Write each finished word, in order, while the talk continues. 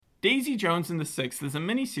Daisy Jones and the Six is a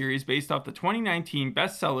miniseries based off the 2019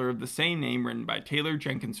 bestseller of the same name written by Taylor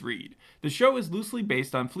Jenkins Reid. The show is loosely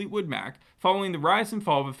based on Fleetwood Mac, following the rise and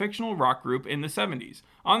fall of a fictional rock group in the 70s.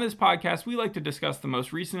 On this podcast, we like to discuss the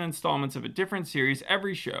most recent installments of a different series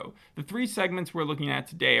every show. The 3 segments we're looking at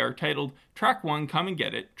today are titled Track 1, Come and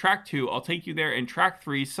Get It, Track 2, I'll Take You There, and Track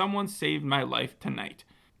 3, Someone Saved My Life Tonight.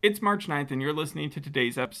 It's March 9th and you're listening to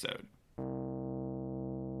today's episode.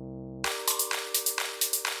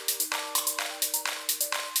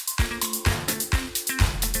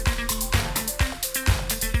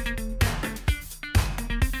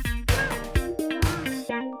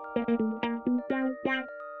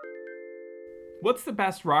 What's the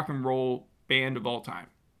best rock and roll band of all time?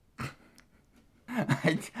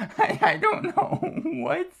 I don't know.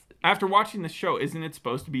 What? After watching the show, isn't it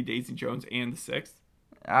supposed to be Daisy Jones and the Six?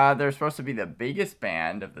 They're supposed to be the biggest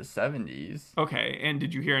band of the 70s. Okay, and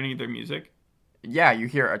did you hear any of their music? Yeah, you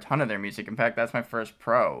hear a ton of their music. In fact, that's my first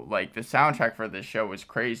pro. Like, the soundtrack for this show was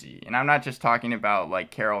crazy. And I'm not just talking about, like,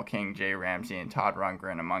 Carole King, Jay Ramsey, and Todd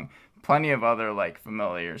Rundgren, among plenty of other, like,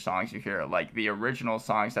 familiar songs you hear. Like, the original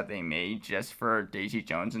songs that they made just for Daisy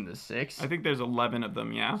Jones and the Six. I think there's 11 of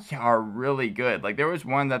them, yeah? Yeah, are really good. Like, there was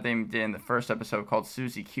one that they did in the first episode called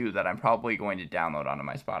Susie Q that I'm probably going to download onto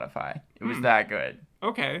my Spotify. It was that good.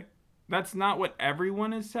 Okay. That's not what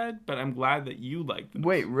everyone has said, but I'm glad that you liked them.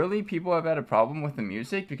 Wait, really? People have had a problem with the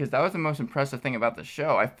music? Because that was the most impressive thing about the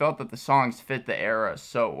show. I felt that the songs fit the era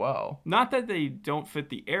so well. Not that they don't fit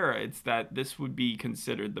the era, it's that this would be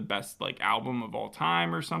considered the best, like, album of all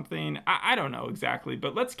time or something. I don't know exactly,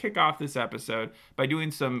 but let's kick off this episode by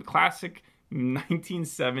doing some classic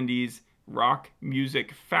 1970s rock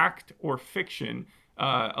music fact or fiction.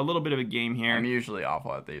 A little bit of a game here. I'm usually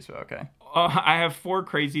awful at these, but okay. I have 4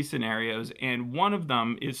 crazy scenarios, and one of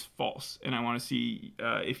them is false. And I want to see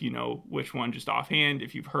if you know which one just offhand,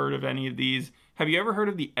 if you've heard of any of these. Have you ever heard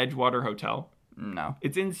of the Edgewater Hotel? No.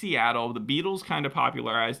 It's in Seattle. The Beatles kind of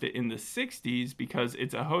popularized it in the 60s because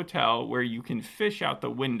it's a hotel where you can fish out the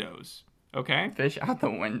windows. Okay? Fish out the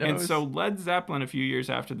windows? And so Led Zeppelin, a few years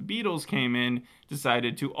after the Beatles came in,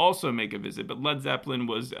 decided to also make a visit. But Led Zeppelin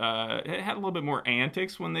was it had a little bit more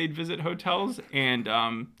antics when they'd visit hotels.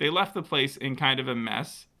 And they left the place in kind of a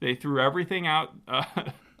mess. They threw everything out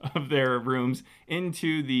of their rooms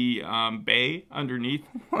into the bay underneath.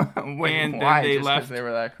 Wait, and why? Then they Just left. 'cause they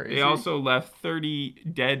were that crazy? They also left 30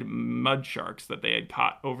 dead mud sharks that they had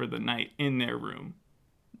caught over the night in their room.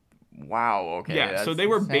 Wow, okay. Yeah, so they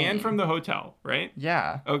were insane. banned from the hotel, right?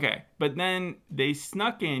 Yeah. Okay, but then they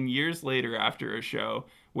snuck in years later after a show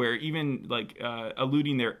where even, like,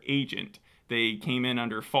 eluding their agent, they came in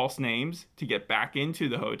under false names to get back into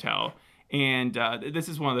the hotel. And this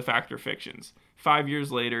is one of the fact or fictions. 5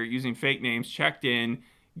 years later, using fake names, checked in,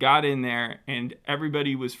 got in there, and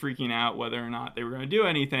everybody was freaking out whether or not they were going to do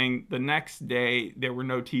anything. The next day, there were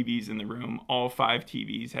no TVs in the room. All 5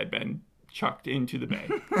 TVs had been chucked into the bay.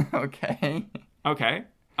 Okay. Okay.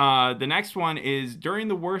 The next one is, during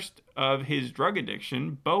the worst of his drug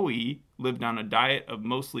addiction, Bowie lived on a diet of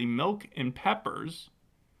mostly milk and peppers.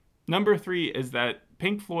 Number 3 is that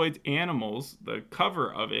Pink Floyd's Animals, the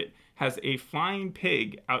cover of it, has a flying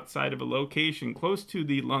pig outside of a location close to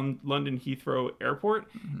the London Heathrow Airport,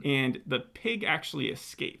 and the pig actually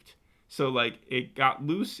escaped. So, like, it got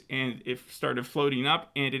loose and it started floating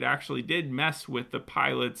up, and it actually did mess with the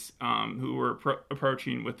pilots who were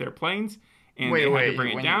approaching with their planes, and they had to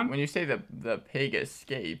bring it down. When you say the pig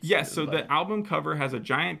escapes... Yes, so the album cover has a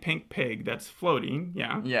giant pink pig that's floating,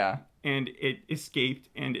 yeah. Yeah. And it escaped,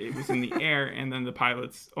 and it was in the air, and then the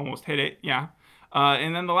pilots almost hit it, yeah.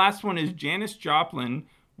 And then the last one is Janis Joplin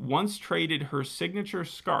once traded her signature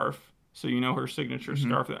scarf, so you know her signature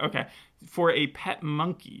scarf, okay, for a pet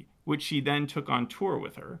monkey, which she then took on tour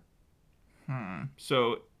with her.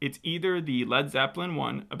 So it's either the Led Zeppelin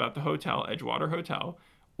one about the hotel, Edgewater Hotel,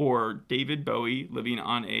 or David Bowie living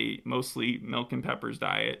on a mostly milk and peppers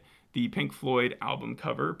diet, the Pink Floyd album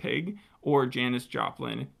cover, Pig, or Janis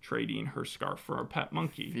Joplin trading her scarf for a pet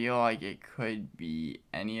monkey. I feel like it could be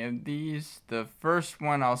any of these. The first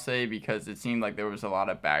one I'll say because it seemed like there was a lot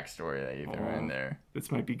of backstory that you threw in there.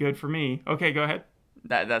 This might be good for me. Okay, go ahead.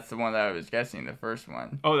 That's the one that I was guessing, the first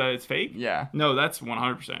one. Oh, that it's fake? Yeah. No, that's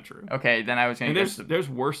 100% true. Okay, then I was going to guess... There's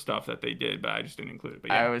worse stuff that they did, but I just didn't include it. But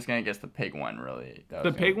yeah. I was going to guess the pig one, really.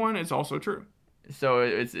 The pig one is also true. So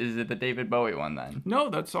is it the David Bowie one, then? No,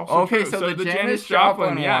 that's also true. Okay, so the Janis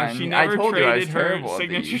Joplin one, she never traded her terrible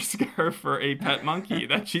signature scarf for a pet monkey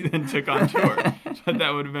that she then took on tour. But that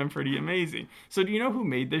would have been pretty amazing. So do you know who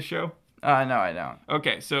made this show? No, I don't.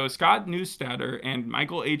 Okay, so Scott Neustadter and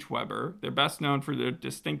Michael H. Weber, they're best known for their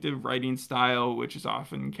distinctive writing style, which is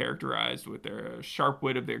often characterized with their sharp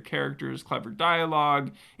wit of their characters, clever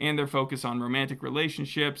dialogue, and their focus on romantic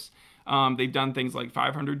relationships. They've done things like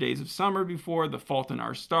 500 Days of Summer before, The Fault in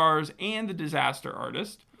Our Stars, and The Disaster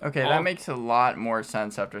Artist. Okay, that makes a lot more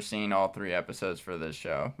sense after seeing all 3 episodes for this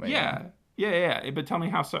show. But Yeah. But tell me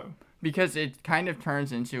how so. Because it kind of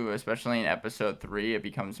turns into, especially in episode 3, it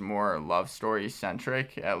becomes more love story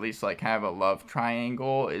centric. At least like kind of a love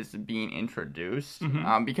triangle is being introduced.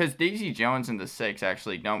 Because Daisy Jones and the Six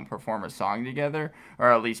actually don't perform a song together,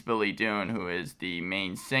 or at least Billy Dune, who is the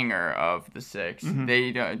main singer of the Six,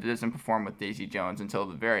 doesn't perform with Daisy Jones until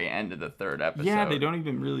the very end of the 3rd episode. Yeah, they don't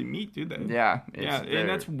even really meet, do they? Yeah. And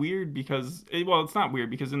that's weird because, well, it's not weird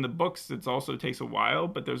because in the books it also takes a while,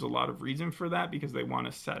 but there's a lot of reason for that because they want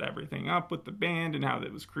to set everything up with the band and how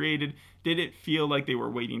that was created. Did it feel like they were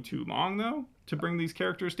waiting too long, though, to bring these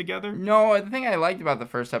characters together? No, the thing I liked about the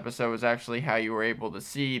first episode was actually how you were able to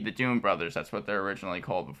see the Dune brothers, that's what they're originally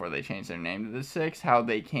called before they changed their name to the Six, how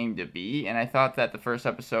they came to be. And I thought that the first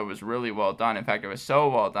episode was really well done. In fact, it was so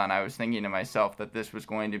well done, I was thinking to myself that this was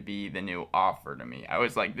going to be the new Offer to me. I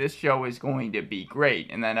was like, this show is going to be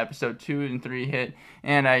great. And then episode 2 and 3 hit,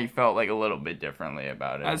 and I felt like a little bit differently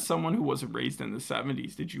about it. As someone who wasn't raised in the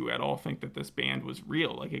 70s, did you at all think that this band was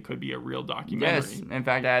real? Like it could be a real documentary? Yes. In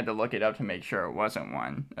fact, I had to look it up to make sure it wasn't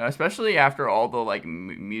one. Especially after all the like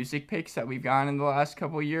music picks that we've gotten in the last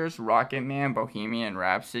couple years. Rocket Man, Bohemian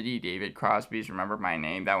Rhapsody, David Crosby's Remember My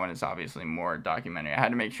Name. That one is obviously more documentary. I had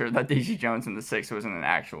to make sure that Daisy Jones and the Six wasn't an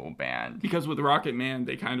actual band. Because with Rocket Man,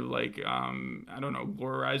 they kind of like,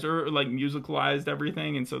 glorized or like musicalized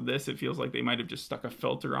everything. And so it feels like they might have just stuck a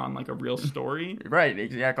filter on like a real story. Right,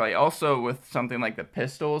 exactly. Also with something like the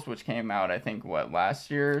Pistols, which came out, I think,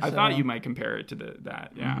 last year or so? I thought you might compare it to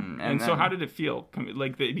that, yeah. And so how did it feel?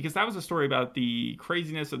 Because that was a story about the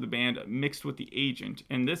craziness of the band mixed with the agent,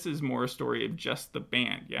 and this is more a story of just the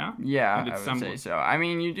band, yeah? Yeah, I would say so. I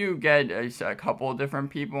mean, you do get a couple different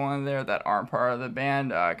people in there that aren't part of the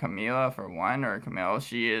band. Camila, for one, or Camille,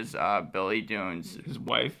 she is Billy Dune's... his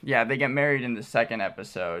wife. Yeah, they get married in the 2nd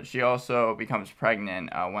episode. She also becomes pregnant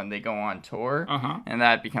when they go on tour, and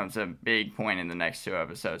that becomes a big point in the next 2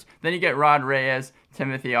 episodes. Then you get Rod Reyes,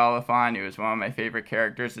 Timothy Olyphant, who is one of my favorite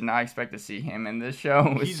characters. Did not expect to see him in this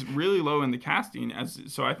show. He's really low in the casting,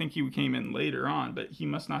 so I think he came in later on, but he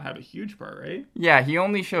must not have a huge part, right? Yeah, he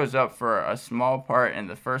only shows up for a small part in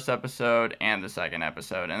the 1st episode and the 2nd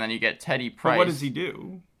episode, and then you get Teddy Price. But what does he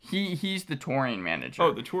do? He's the touring manager.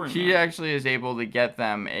 Oh, the touring manager. He actually is able to get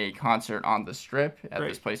them a concert on the Strip at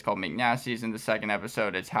this place called McNasty's. In the 2nd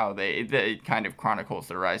episode, it's how it kind of chronicles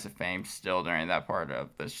the rise of fame still during that part of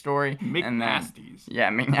the story. McNasty's. Yeah,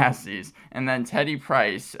 McNasty's. And then Teddy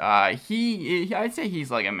Price, I'd say he's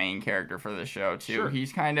like a main character for the show, too. Sure.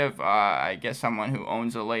 He's kind of, I guess, someone who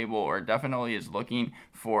owns a label or definitely is looking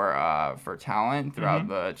for talent throughout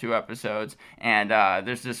the 2 episodes. And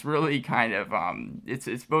there's this really kind of, it's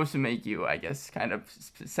supposed to make you, I guess, kind of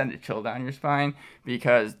send a chill down your spine,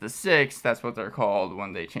 because the Six, that's what they're called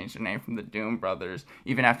when they changed their name from the Dune brothers,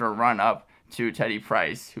 even after a run up to Teddy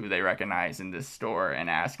Price, who they recognize in this store, and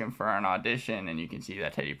ask him for an audition, and you can see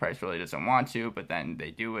that Teddy Price really doesn't want to, but then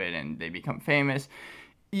they do it and they become famous.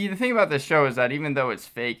 The thing about this show is that even though it's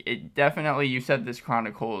fake, it definitely, you said this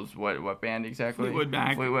chronicles what band exactly? Fleetwood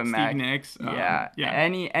Mac. Steve Nicks. Yeah.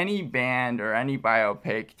 Any band or any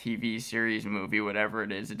biopic, TV series, movie, whatever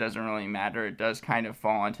it is, it doesn't really matter. It does kind of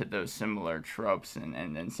fall into those similar tropes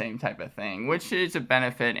and same type of thing, which is a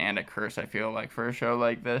benefit and a curse, I feel like, for a show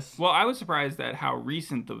like this. Well, I was surprised at how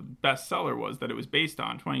recent the bestseller was that it was based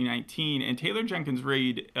on, 2019. And Taylor Jenkins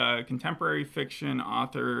Reid, a contemporary fiction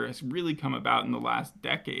author, has really come about in the last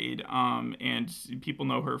decade. And people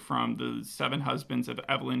know her from The 7 Husbands of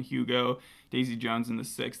Evelyn Hugo, Daisy Jones and the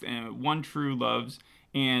Six, and One True Loves,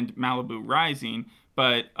 and Malibu Rising.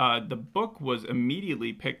 But the book was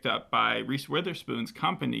immediately picked up by Reese Witherspoon's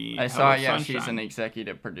company. I saw, she's an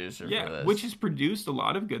executive producer for this. Which has produced a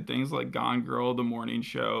lot of good things like Gone Girl, The Morning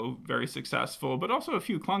Show, very successful, but also a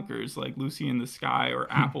few clunkers like Lucy in the Sky or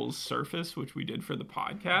Apple's Surface, which we did for the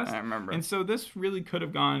podcast. I remember. And so this really could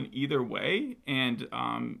have gone either way, and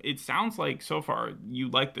it sounds like so far you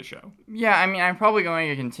like the show. Yeah, I mean, I'm probably going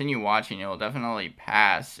to continue watching. It'll definitely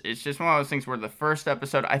pass. It's just one of those things where the first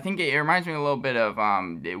episode, I think it reminds me a little bit of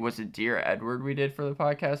it was a Dear Edward we did for the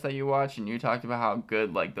podcast that you watched, and you talked about how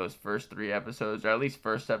good like those first 3 episodes, or at least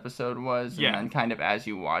first episode was, and then kind of as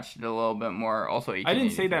you watched it a little bit more, also 1883. I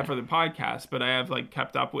didn't say that for the podcast, but I have like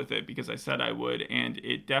kept up with it because I said I would, and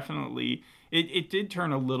it definitely It did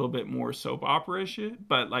turn a little bit more soap opera-ish,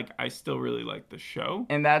 but like I still really like the show.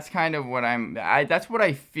 And that's kind of what that's what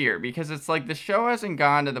I fear, because it's like the show hasn't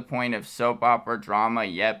gone to the point of soap opera drama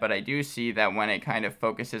yet, but I do see that when it kind of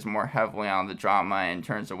focuses more heavily on the drama and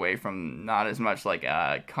turns away from not as much like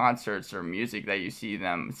concerts or music that you see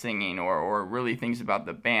them singing or really things about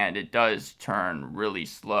the band, it does turn really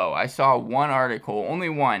slow. I saw one article, only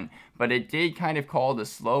one, but it did kind of call it a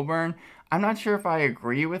slow burn. I'm not sure if I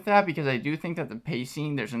agree with that, because I do think that the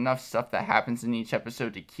pacing, there's enough stuff that happens in each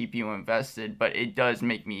episode to keep you invested, but it does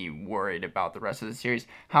make me worried about the rest of the series.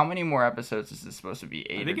 How many more episodes is this supposed to be?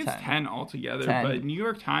 8 or 10? I think it's 10 altogether, 10. But New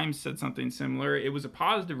York Times said something similar. It was a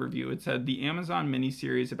positive review. It said the Amazon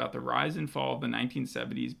miniseries about the rise and fall of the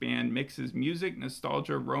 1970s band mixes music,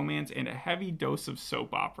 nostalgia, romance, and a heavy dose of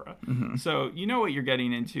soap opera. Mm-hmm. So you know what you're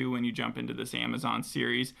getting into when you jump into this Amazon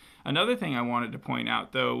series. Another thing I wanted to point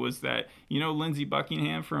out, though, was that, you know, Lindsey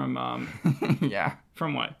Buckingham from... yeah.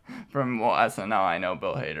 From what? From, well, SNL. I know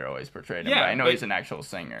Bill Hader always portrayed him, but I know he's an actual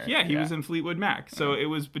singer. Yeah, he was in Fleetwood Mac. So it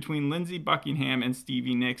was between Lindsey Buckingham and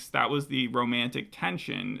Stevie Nicks. That was the romantic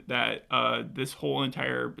tension that this whole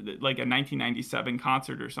entire, like a 1997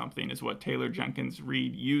 concert or something, is what Taylor Jenkins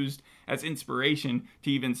Reid used as inspiration to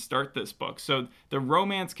even start this book. So the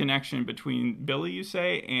romance connection between Billy, you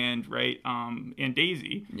say, and and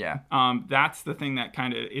Daisy. Yeah. That's the thing that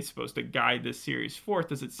kind of is supposed to guide this series forth.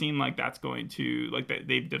 Does it seem like that's going to, like,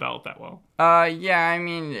 they've developed that well? Yeah, I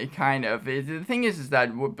mean, kind of. The thing is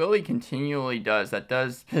that what Billy continually does, that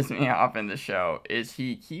does piss me off in the show, is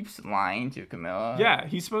he keeps lying to Camilla. Yeah,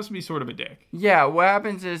 he's supposed to be sort of a dick. Yeah, what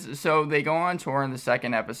happens is, so they go on tour in the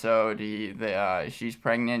second episode, she's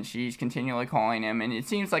pregnant, she's continually calling him, and it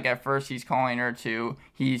seems like at first he's calling her too.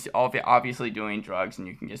 He's obviously doing drugs, and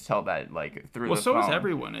you can just tell that, like, through the phone. Well, so is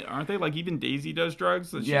everyone, aren't they? Like, even Daisy does drugs?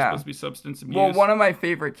 She's supposed to be substance abuse? Well, one of my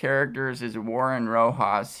favorite characters is Warren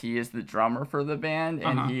Rojas. He is the drummer for the band,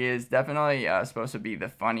 and he is definitely supposed to be the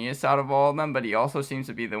funniest out of all of them, but he also seems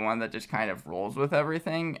to be the one that just kind of rolls with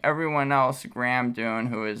everything. Everyone else, Graham Dune,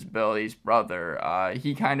 who is Billy's brother,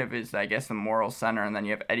 he kind of is, I guess, the moral center, and then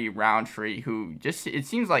you have Eddie Roundtree, who just, it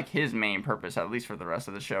seems like his main purpose, at least for the rest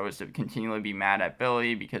of the show, is to continually be mad at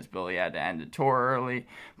Billy because Billy had to end the tour early.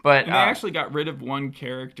 But and they actually got rid of one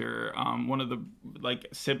character, one of the, like,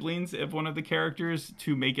 siblings of one of the characters,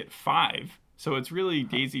 to make it 5. So it's really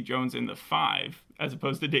Daisy Jones in the 5, as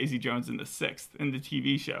opposed to Daisy Jones in the 6th in the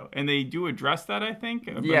TV show. And they do address that, I think.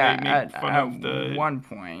 Yeah, they make fun of the one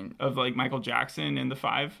point of, like, Michael Jackson in the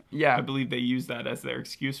 5. Yeah, I believe they use that as their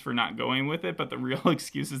excuse for not going with it. But the real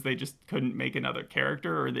excuse is they just couldn't make another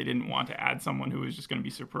character, or they didn't want to add someone who was just going to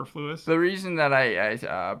be superfluous. The reason that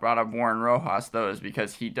I brought up Warren Rojas, though, is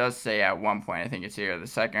because he does say at one point, I think it's either the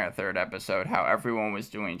second or third episode, how everyone was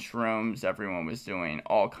doing shrooms, everyone was doing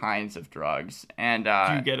all kinds of drugs. And do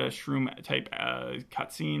you get a shroom type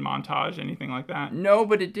cutscene montage, anything like that? No,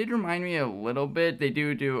 but it did remind me a little bit. They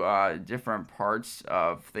do different parts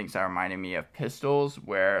of things that reminded me of Pistols,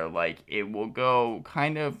 where, like, it will go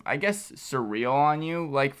kind of, I guess, surreal on you.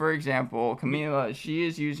 Like, for example, Camila, she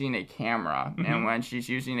is using a camera, and when she's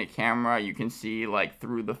using a camera, you can see, like,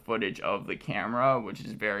 through the footage of the camera, which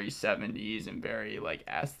is very 70s and very, like,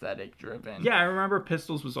 aesthetic driven. Yeah, I remember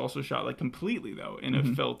Pistols was also shot, like, completely, though, in a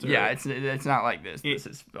filter. Yeah, it's not like this. This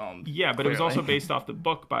is filmed. Yeah, but clearly. It was also based off the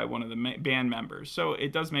book by one of the band members. So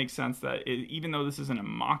it does make sense that even though this isn't a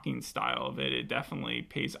mocking style of it, it definitely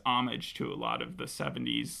pays homage to a lot of the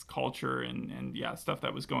 70s culture and stuff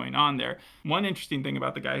that was going on there. One interesting thing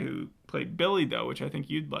about the guy who played Billy, though, which I think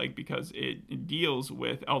you'd like because it deals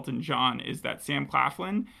with Elton John, is that Sam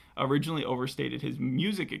Claflin originally overstated his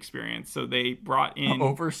music experience. So they brought in...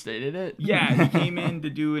 Overstated it? Yeah, he came in to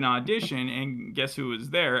do an audition, and guess who was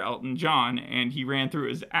there? Elton John, and he ran through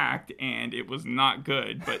his act, and it was not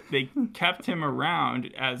good. But they kept him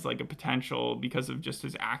around as, like, a potential because of just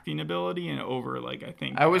his acting ability, and over, like, I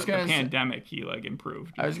think the pandemic, he, like,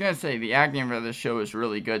 improved. I was going to say, the acting for this show is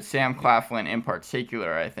really good. Sam Claflin, in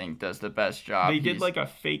particular, I think, does the best job. They did, like, a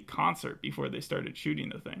fake concert before they started shooting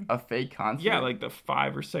the thing. A fake concert? Yeah, like, the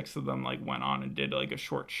 5 or 6 of them, like, went on and did, like, a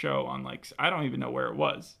short show on, like, I don't even know where it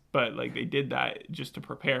was. But, like, they did that just to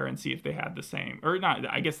prepare and see if they had the same... Or not,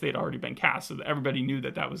 I guess they'd already been cast, so everybody knew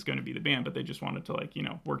that was going to be the band, but they just wanted to, like,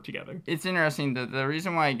 work together. It's interesting. The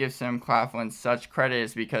reason why I give Sam Claflin such credit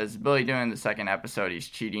is because Billy Dune in the second episode, he's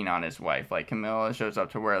cheating on his wife. Like, Camilla shows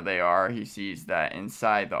up to where they are. He sees that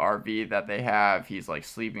inside the RV that they have, he's, like,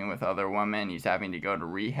 sleeping with other women. He's having to go to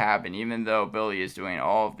rehab. And even though Billy is doing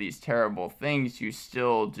all of these terrible things, you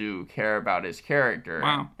still do care about his character.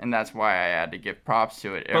 Wow. And that's why I had to give props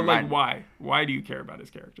to it. But, like, why? Why do you care about his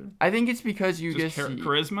character? I think it's because you Just just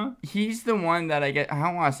charisma? he's the one that I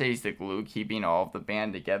don't want to say he's the glue keeping all of the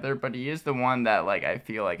band together, but he is the one that like I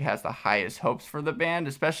feel like has the highest hopes for the band,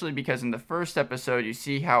 especially because in the first episode you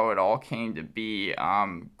see how it all came to be.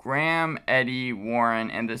 Graham, Eddie, Warren,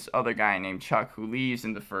 and this other guy named Chuck who leaves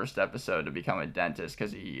in the first episode to become a dentist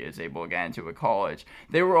because he is able to get into a college.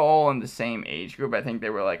 They were all in the same age group. I think they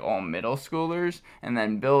were like all middle schoolers, and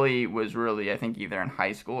then Billy was really I think either in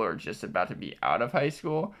high school or just about to be out of high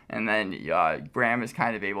school, and then Graham is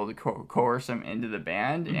kind of able to coerce him into the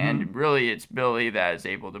band, and really it's Billy that is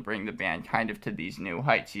able to bring the band kind of to these new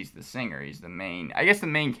heights. He's the singer, he's the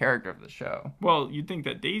main character of the show. Well, you'd think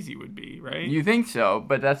that Daisy would be, right? You think so,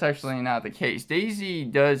 but that's actually not the case. Daisy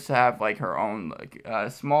does have like her own like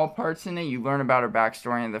small parts in it. You learn about her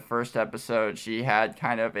backstory in the first episode. She had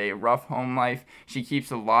kind of a rough home life. She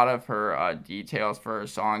keeps a lot of her details for her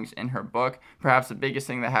songs in her book. Perhaps the biggest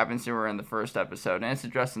thing that happens to her in the first episode, and it's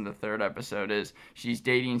addressed in the third episode, is she's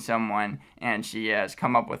dating someone and she has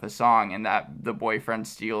come up with a song, and that the boyfriend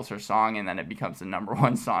steals her song, and then it becomes the number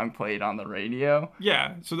one song played on the radio.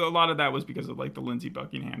 Yeah, so a lot of that was because of like the Lindsey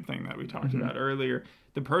Buckingham thing that we talked about earlier.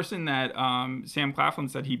 The person that Sam Claflin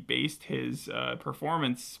said he based his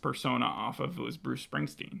performance persona off of was Bruce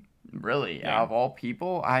Springsteen. Really? Yeah. Out of all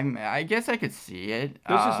people? I guess I could see it.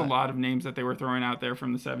 There's just a lot of names that they were throwing out there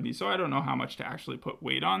from the 70s, so I don't know how much to actually put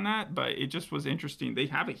weight on that, but it just was interesting. They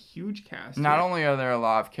have a huge cast. Not only are there a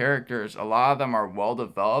lot of characters, a lot of them are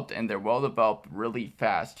well-developed, and they're well-developed really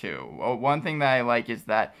fast, too. One thing that I like is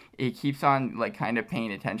that it keeps on, like, kind of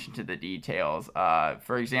paying attention to the details.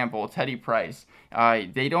 For example, Teddy Price.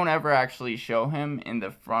 They don't ever actually show him in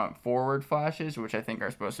the forward flashes, which I think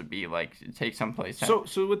are supposed to be, like, take some place. So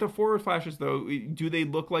with the forward flashes, though, do they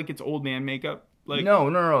look like it's old man makeup? Like,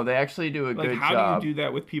 no. They actually do a good job. How do you do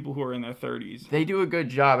that with people who are in their 30s? They do a good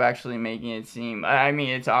job actually making it seem... I mean,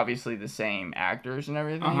 it's obviously the same actors and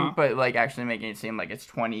everything, but like actually making it seem like it's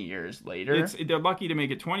 20 years later. They're lucky to make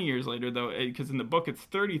it 20 years later, though, because in the book it's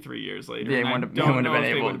 33 years later. They wouldn't have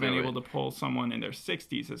been able to pull someone in their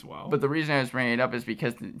 60s as well. But the reason I was bringing it up is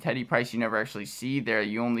because Teddy Price you never actually see there.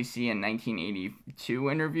 You only see a 1982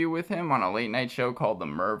 interview with him on a late night show called The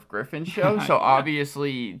Merv Griffin Show. So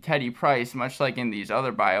obviously Teddy Price, much like in these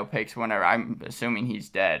other biopics, whenever I'm assuming he's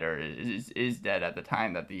dead or is dead at the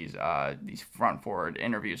time that these front forward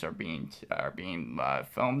interviews are being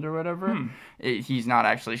filmed or whatever, he's not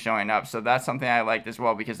actually showing up. So that's something I liked as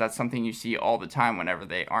well, because that's something you see all the time whenever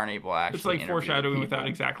they aren't able to actually. It's like foreshadowing without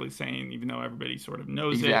exactly saying, even though everybody sort of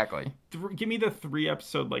knows exactly. Give me the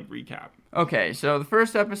 3-episode like recap. Okay, so the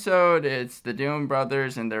first episode, it's the Doom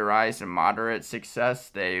Brothers and their rise to moderate success.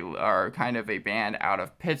 They are kind of a band out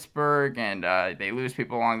of Pittsburgh, and they lose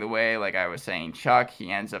people along the way. Like I was saying, Chuck,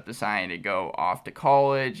 he ends up deciding to go off to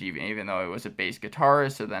college, even though he was a bass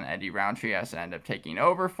guitarist, so then Eddie Roundtree has to end up taking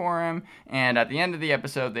over for him. And at the end of the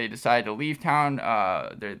episode, they decide to leave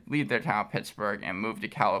their town, Pittsburgh, and move to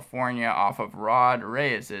California off of Rod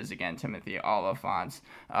Reyes's, again, Timothy Olyphant's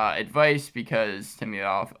advice, because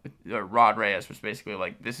Rod Reyes was basically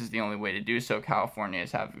like, this is the only way to do so. California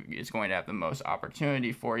is going to have the most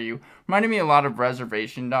opportunity for you. Reminded me a lot of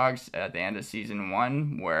Reservation Dogs at the end of season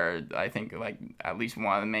 1, where I think like at least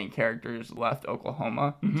one of the main characters left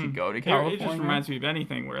Oklahoma to go to California. It just reminds me of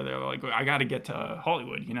anything where they're like, I got to get to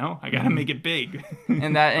Hollywood, I got to make it big.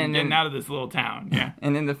 And getting out of this little town. Yeah.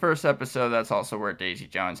 And in the first episode, that's also where Daisy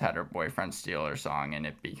Jones had her boyfriend steal her song, and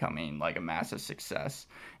it becoming like a massive success.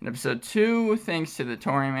 In episode 2, thanks to the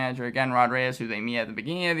touring manager, again, Rod Reyes, who they meet at the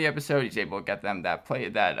beginning of the episode, he's able to get them that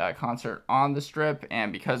concert on the Strip,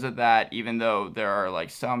 and because of that, even though there are like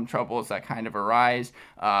some troubles that kind of arise,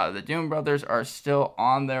 the Doom Brothers are still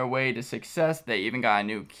on their way to success. They even got a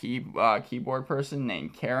new keyboard person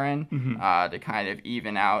named Karen to kind of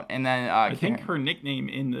even out, and then I think her nickname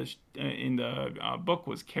in the book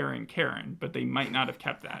was Karen, but they might not have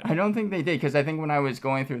kept that. I don't think they did, because I think when I was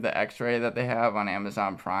going through the X-ray that they have on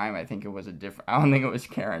Amazon Prime, I think it was I don't think it was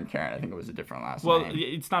Karen. I think it was a different last name. Well,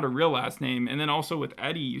 it's not a real last name. And then also with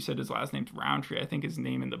Eddie, you said his last name's Roundtree. I think his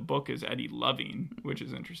name in the book is Eddie Loving, which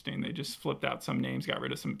is interesting. They just flipped out some names, got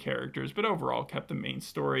rid of some characters, but overall kept the main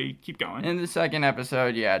story. Keep going. In the second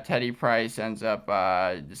episode, Teddy Price ends up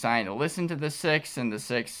deciding to listen to the Six, and the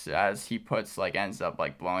Six, as he puts, ends up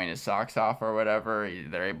blowing his socks off or whatever.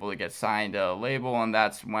 They're able to get signed to a label, and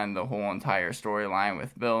that's when the whole entire storyline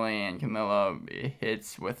with Billy and Camilla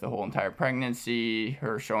hits, with the whole entire pregnancy,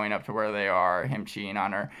 her showing up to where they are, him cheating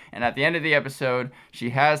on her. And at the end of the episode, she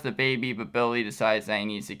has the baby, but Billy decides that he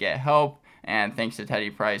needs to get help, and thanks to Teddy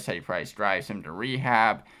Price drives him to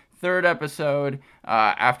rehab. third episode,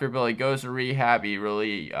 after Billy goes to rehab, he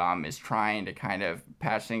really is trying to kind of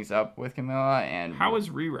patch things up with Camilla. And how is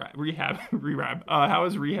rehab how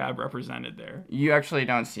is rehab represented there? You actually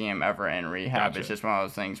don't see him ever in rehab. Gotcha. It's just one of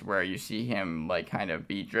those things where you see him like kind of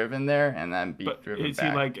be driven there and then be driven is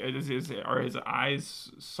back. He like are his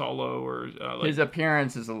eyes solo or like, his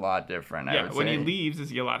appearance is a lot different? Yeah, I would when say. he leaves, is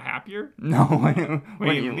he a lot happier? No,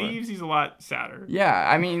 when he leaves, he's a lot sadder. Yeah,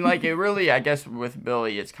 I mean, like, it really, I guess with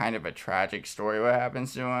Billy, it's kind of a tragic story what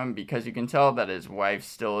happens to him, because you can tell that his wife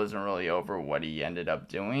still isn't really over what he ended up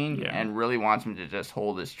doing, and really wants him to just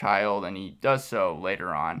hold his child, and he does so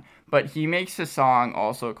later on. But he makes a song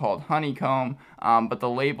also called Honeycomb, but the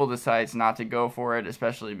label decides not to go for it,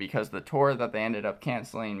 especially because the tour that they ended up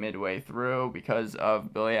canceling midway through because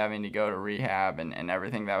of Billy having to go to rehab and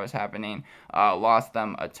everything that was happening, lost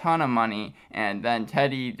them a ton of money. And then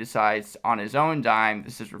Teddy decides on his own dime,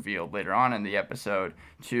 this is revealed later on in the episode,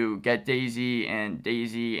 to get Daisy and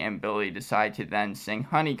Billy decide to then sing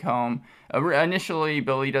Honeycomb. Initially,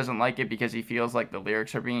 Billy doesn't like it because he feels like the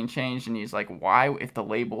lyrics are being changed, and he's like, why, if the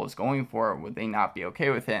label is going for it, would they not be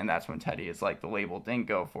okay with it? And that's when Teddy is like, the label didn't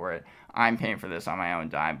go for it. I'm paying for this on my own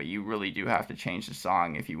dime, but you really do have to change the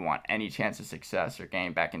song if you want any chance of success or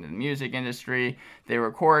getting back into the music industry. They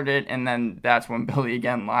record it, and then that's when Billy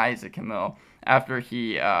again lies to Camille. After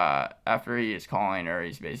he is calling her,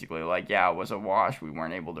 he's basically like, yeah, it was a wash. We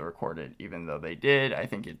weren't able to record it, even though they did. I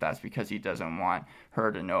think that's because he doesn't want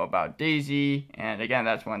her to know about Daisy. And again,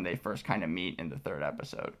 that's when they first kind of meet in the third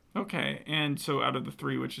episode. Okay, and so out of the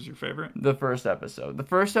three, which is your favorite? The first episode. The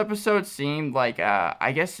first episode seemed like,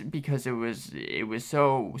 I guess because it was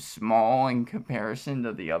so small in comparison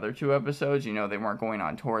to the other two episodes. You know, they weren't going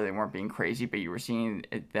on tour, they weren't being crazy, but you were seeing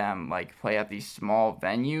them like play at these small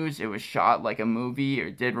venues. It was shot like a movie.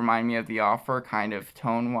 It did remind me of The Offer, kind of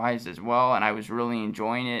tone-wise as well, and I was really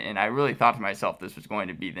enjoying it, and I really thought to myself this was going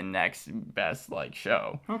to be the next best like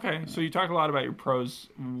show. Okay, so you talked a lot about your pros.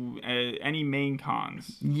 Any main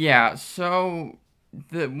cons? Yeah, so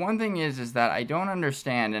the one thing is that I don't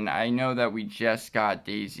understand, and I know that we just got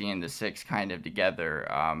Daisy and the Six kind of together,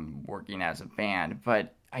 working as a band,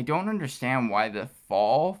 but I don't understand why the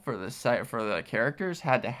fall for the characters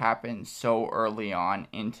had to happen so early on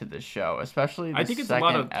into the show, especially the I think it's a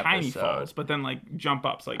lot of tiny falls, but then like jump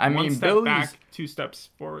ups, like one step back, 2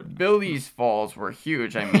 steps forward. Billy's falls were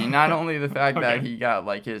huge. I mean, not only the fact that he got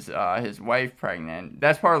like his wife pregnant,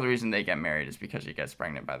 that's part of the reason they get married is because she gets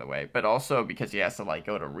pregnant, by the way, but also because he has to like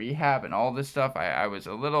go to rehab and all this stuff. I was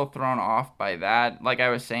a little thrown off by that. Like I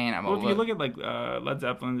was saying, if you look at like Led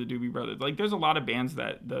Zeppelin, the Doobie Brothers, like there's a lot of bands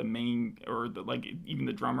that the main or the, like even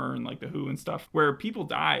the drummer and like the Who and stuff where people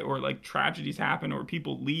die or like tragedies happen or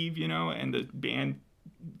people leave, you know, and the band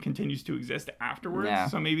continues to exist afterwards. Yeah.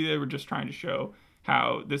 So maybe they were just trying to show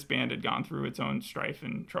how this band had gone through its own strife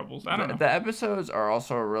and troubles. I don't know. The episodes are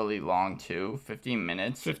also really long too, 15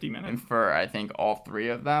 minutes. 50 minutes. And for, I think, all three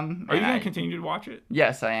of them. Are you going to continue to watch it?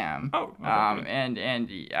 Yes, I am. Oh, okay.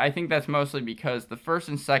 And I think that's mostly because the first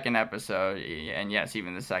and second episode, and yes,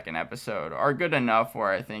 even the second episode, are good enough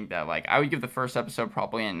where I think that, like, I would give the first episode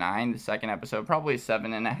probably a 9, the second episode probably a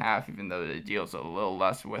 7.5, even though it deals a little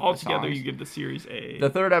less with altogether, the songs. You give the series a...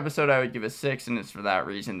 The third episode I would give a 6, and it's for that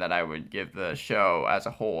reason that I would give the show as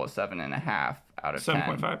a whole a 7.5 out of 10.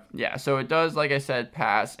 7.5? Yeah, so it does, like I said,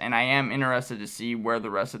 pass, and I am interested to see where the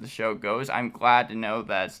rest of the show goes. I'm glad to know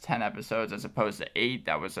that it's 10 episodes as opposed to 8.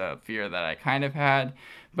 That was a fear that I kind of had.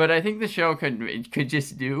 But I think the show could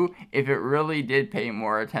just do if it really did pay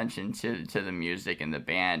more attention to the music and the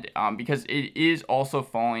band, because it is also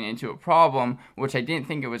falling into a problem, which I didn't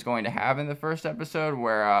think it was going to have in the first episode,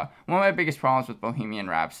 where one of my biggest problems with Bohemian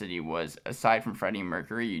Rhapsody was, aside from Freddie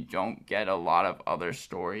Mercury, you don't get a lot of other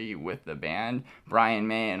story with the band. Brian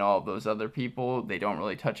May and all of those other people, they don't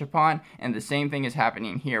really touch upon, and the same thing is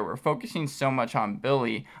happening here. We're focusing so much on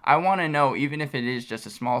Billy. I want to know, even if it is just a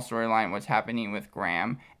small storyline, what's happening with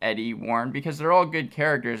Graham, Eddie, Warren, because they're all good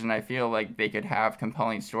characters, and I feel like they could have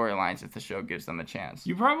compelling storylines if the show gives them a chance.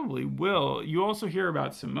 You probably will. You also hear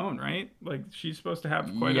about Simone, right? Like, she's supposed to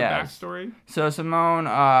have quite a backstory. So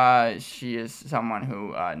Simone, she is someone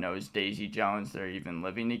who knows Daisy Jones. They're even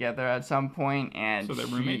living together at some point, and so they're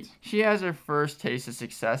roommates. She has her first taste of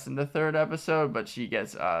success in the third episode, but she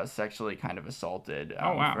gets sexually kind of assaulted.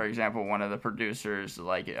 Oh, wow. For example, one of the producers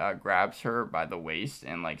grabs her by the waist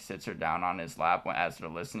and sits her down on his lap as they're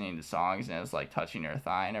listening listening to songs and it's like touching her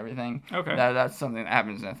thigh and everything. Okay. That's something that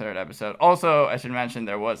happens in the third episode. Also, I should mention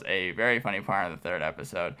there was a very funny part in the third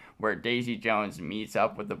episode where Daisy Jones meets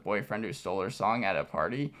up with the boyfriend who stole her song at a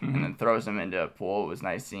party and then throws him into a pool. It was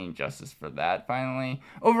nice seeing justice for that finally.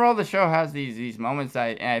 Overall, the show has these moments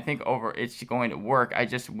and I think it's going to work. I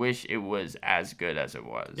just wish it was as good as it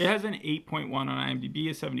was. It has an 8.1 on IMDb,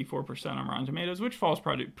 a 74% on Rotten Tomatoes, which falls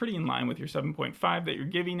pretty in line with your 7.5 that you're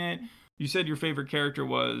giving it. You said your favorite character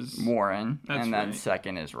was Warren, That's and then right.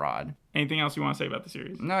 second is Rod. Anything else you want to say about the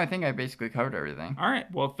series? No, I think I basically covered everything. All right.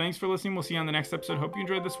 Well, thanks for listening. We'll see you on the next episode. Hope you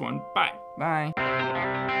enjoyed this one. Bye.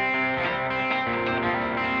 Bye.